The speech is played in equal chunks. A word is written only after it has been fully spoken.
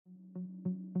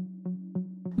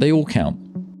They all count.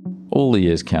 All the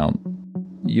years count.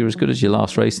 You're as good as your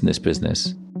last race in this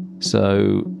business.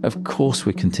 So, of course,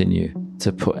 we continue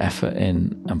to put effort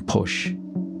in and push.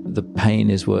 The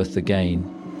pain is worth the gain.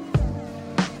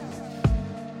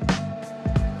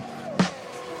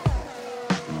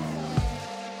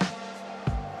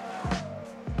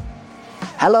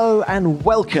 Hello and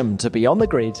welcome to Beyond the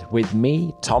Grid with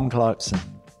me, Tom Clarkson.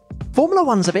 Formula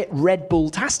One's a bit Red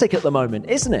Bull-tastic at the moment,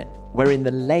 isn't it? We're in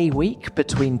the lay week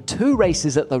between two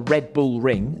races at the Red Bull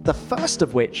Ring, the first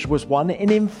of which was won in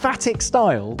emphatic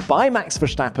style by Max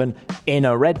Verstappen in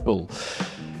a Red Bull.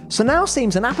 So now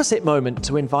seems an apposite moment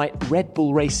to invite Red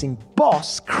Bull Racing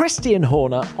boss Christian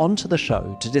Horner onto the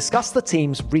show to discuss the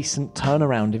team's recent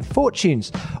turnaround in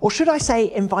fortunes. Or should I say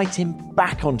invite him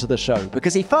back onto the show,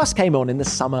 because he first came on in the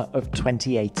summer of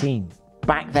 2018.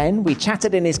 Back then, we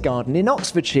chatted in his garden in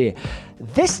Oxfordshire.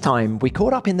 This time, we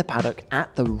caught up in the paddock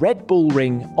at the Red Bull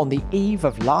Ring on the eve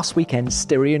of last weekend's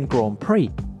Styrian Grand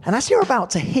Prix. And as you're about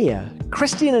to hear,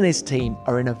 Christian and his team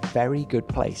are in a very good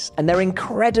place, and they're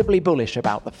incredibly bullish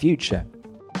about the future.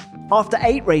 After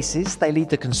 8 races, they lead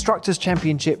the Constructors'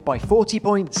 Championship by 40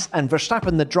 points, and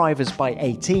Verstappen the drivers by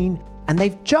 18, and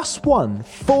they've just won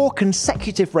 4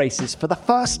 consecutive races for the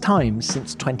first time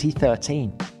since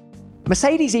 2013.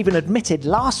 Mercedes even admitted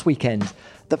last weekend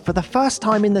that for the first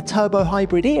time in the turbo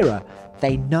hybrid era,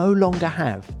 they no longer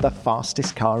have the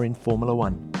fastest car in Formula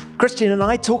One. Christian and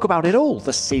I talk about it all,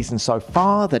 the season so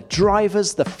far, the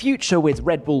drivers, the future with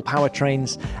Red Bull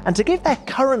powertrains, and to give their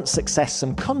current success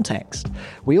some context,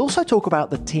 we also talk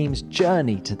about the team's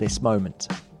journey to this moment.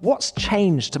 What's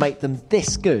changed to make them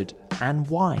this good, and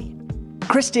why?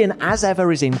 Christian, as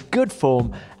ever, is in good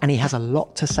form, and he has a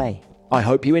lot to say. I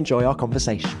hope you enjoy our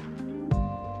conversation.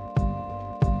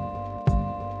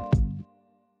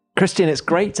 Christian, it's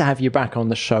great to have you back on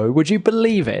the show. Would you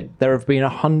believe it? There have been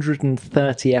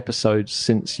 130 episodes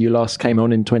since you last came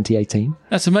on in 2018.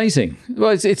 That's amazing.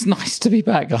 Well, it's nice to be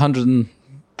back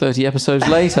 130 episodes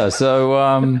later.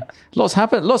 So lots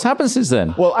happened since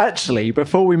then. Well, actually,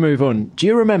 before we move on, do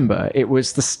you remember it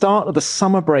was the start of the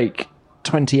summer break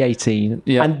 2018,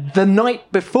 and the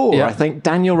night before, I think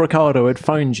Daniel Ricciardo had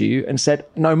phoned you and said,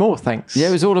 no more, thanks. Yeah,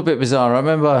 it was all a bit bizarre. I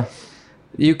remember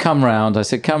you come round. I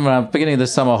said, come round, beginning of the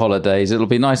summer holidays. It'll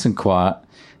be nice and quiet.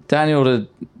 Daniel had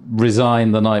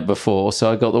resigned the night before, so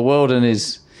I got the world and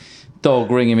his dog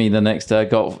ringing me the next day. I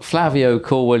got Flavio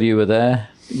called while you were there,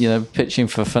 pitching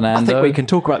for Fernando. I think we can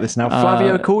talk about this now.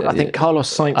 Flavio called. I think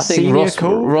Carlos Sainz Sr.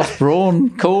 called. Ross Brawn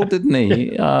called, didn't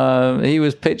he? He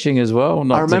was pitching as well,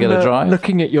 not to get a drive. I remember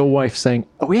looking at your wife saying,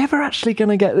 are we ever actually going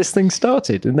to get this thing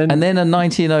started? And then a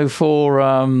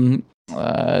 1904...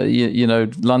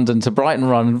 London to Brighton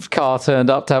run car turned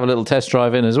up to have a little test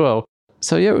drive in as well.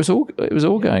 So yeah, it was all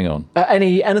going on.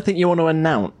 Anything you want to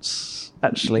announce?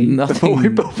 Actually,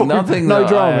 nothing. No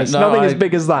dramas. Nothing as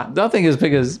big as that. Nothing as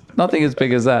big as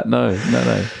that. No.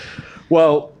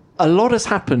 Well, a lot has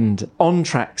happened on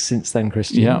track since then,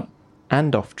 Christian. Yeah.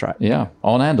 And off track. Yeah,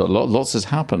 on and off. Lots has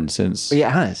happened since. Yeah,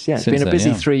 it has. Yeah, it's been a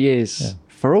busy 3 years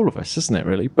for all of us, isn't it?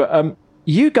 Really, but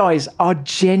you guys are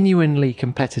genuinely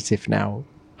competitive now.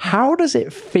 How does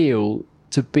it feel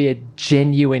to be a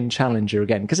genuine challenger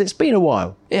again? Because it's been a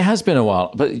while. It has been a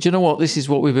while. But do you know what? This is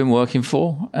what we've been working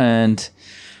for. And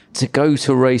to go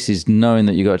to races knowing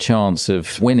that you got a chance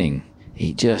of winning,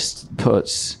 it just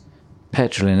puts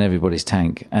petrol in everybody's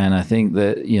tank. And I think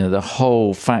that, the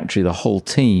whole factory, the whole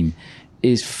team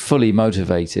is fully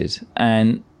motivated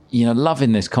and,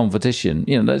 loving this competition.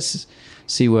 Let's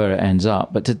see where it ends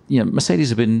up. But Mercedes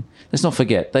have been, let's not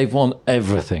forget, they've won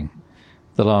everything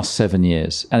the last 7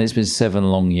 years, and it's been 7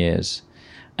 long years.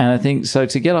 And I think so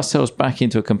to get ourselves back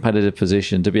into a competitive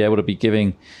position, to be able to be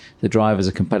giving the drivers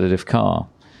a competitive car,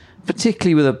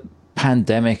 particularly with a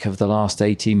pandemic of the last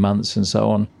 18 months and so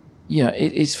on,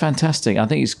 it's fantastic. I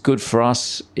think it's good for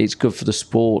us, it's good for the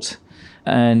sport,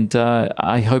 and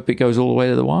I hope it goes all the way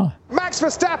to the wire. Max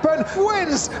Verstappen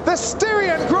wins the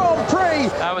Styrian Grand Prix.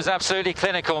 That was absolutely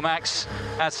clinical, Max.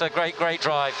 That's a great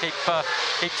drive. Keep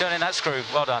turning that screw.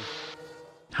 Well done.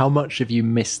 How much have you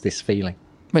missed this feeling?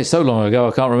 It's so long ago,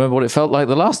 I can't remember what it felt like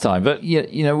the last time. But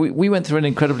we went through an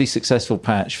incredibly successful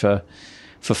patch for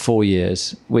 4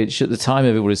 years, which at the time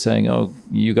everybody was saying, "Oh,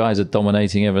 you guys are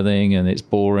dominating everything, and it's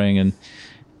boring." And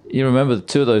you remember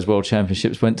 2 of those World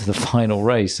Championships went to the final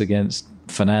race against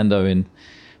Fernando in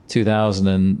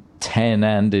 2010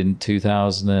 and in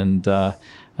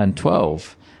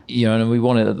 2012. And we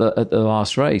won it at the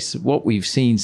last race. What we've seen